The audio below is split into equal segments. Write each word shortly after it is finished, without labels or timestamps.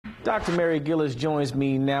Dr. Mary Gillis joins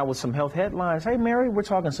me now with some health headlines. Hey, Mary, we're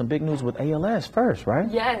talking some big news with ALS first, right?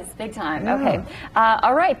 Yes, big time. Yeah. Okay.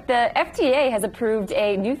 All right. The FDA has approved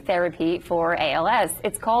a new therapy for ALS.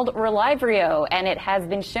 It's called Relivrio, and it has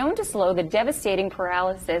been shown to slow the devastating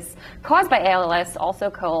paralysis caused by ALS,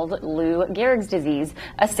 also called Lou Gehrig's disease.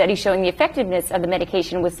 A study showing the effectiveness of the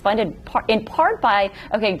medication was funded in part by,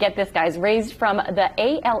 okay, get this, guys, raised from the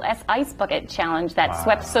ALS Ice Bucket Challenge that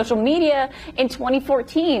swept social media in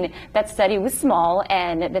 2014. That study was small,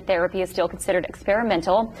 and the therapy is still considered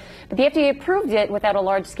experimental. But the FDA approved it without a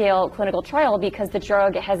large-scale clinical trial because the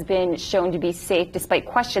drug has been shown to be safe despite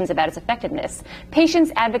questions about its effectiveness.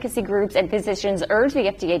 Patients, advocacy groups, and physicians urge the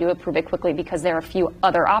FDA to approve it quickly because there are a few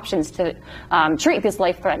other options to treat this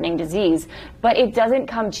life-threatening disease. But it doesn't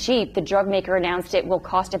come cheap. The drug maker announced it will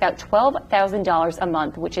cost about $12,000 a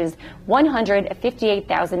month, which is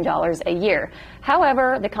 $158,000 a year.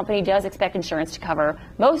 However, the company does expect insurance to cover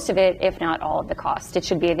most of it, if not all of the cost. It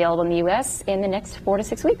should be available in the U.S. in the next 4 to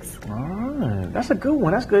 6 weeks. All right. That's a good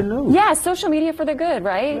one. That's good news. Yeah, social media for the good,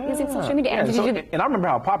 right? Yeah. Using social media. Yeah, and I remember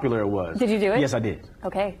how popular it was. Did you do it? Yes, I did.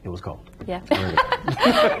 Okay. It was cold. Yeah.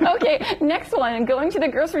 Okay, next one. Going to the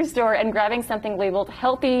grocery store and grabbing something labeled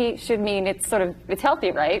healthy should mean it's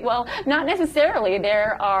healthy, right? Well, not necessarily.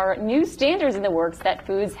 There are new standards in the works that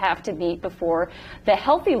foods have to meet before the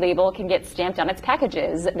healthy label can get stamped on its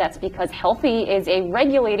packages. That's because healthy is a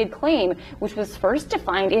regulated claim, which was first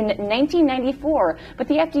defined in 1994. But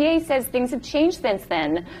the FDA says things have changed since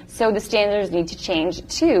then, so the standards need to change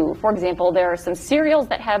too. For example, there are some cereals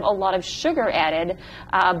that have a lot of sugar added,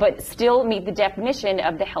 but still meet the definition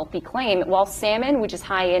of the healthy claim, while salmon, which is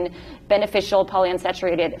high in beneficial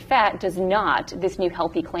polyunsaturated fat, does not. This new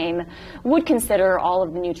healthy claim would consider all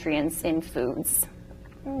of the nutrients in foods.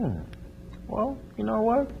 Well, you know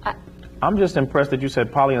what? I'm just impressed that you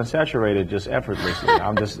said polyunsaturated just effortlessly.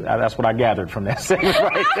 That's what I gathered from that segment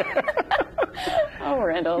right there. Oh,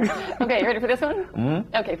 Randall. Okay, you ready for this one?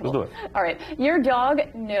 Mm-hmm. Okay, cool. Let's do it. All right. Your dog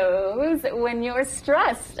knows when you're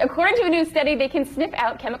stressed. According to a new study, they can sniff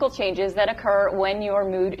out chemical changes that occur when your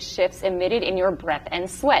mood shifts emitted in your breath and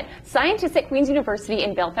sweat. Scientists at Queen's University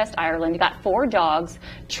in Belfast, Ireland, got 4 dogs,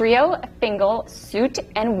 Trio, Fingal, Soot,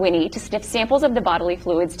 and Winnie, to sniff samples of the bodily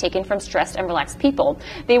fluids taken from stressed and relaxed people.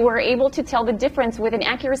 They were able to tell the difference with an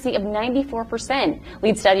accuracy of 94%.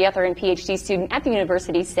 Lead study author and PhD student at the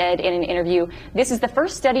university said in an interview, "This is the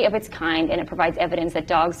first study of its kind, and it provides evidence that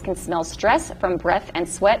dogs can smell stress from breath and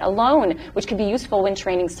sweat alone, which can be useful when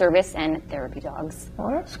training service and therapy dogs."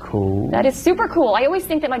 Oh, that's cool. That is super cool. I always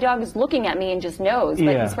think that my dog is looking at me and just knows,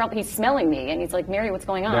 but Yeah. he's smelling me, and he's like, "Mary, what's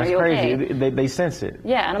going on? That's Are you crazy. okay?" They sense it.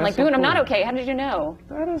 Yeah, and I'm like, so "Dude, I'm not cool. okay. How did you know?"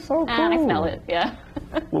 That is so cool. And I smell it, yeah.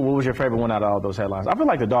 What was your favorite one out of all those headlines? I feel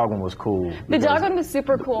like the dog one was cool. The dog one was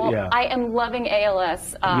super cool. Yeah. I am loving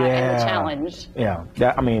ALS and the challenge. Yeah,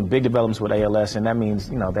 big developments with ALS, and that means,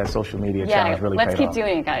 that social media challenge really let's paid keep off.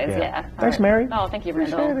 doing it, guys. Yeah. Thanks, All right. Mary. Oh, thank you,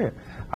 Randall. Appreciate it.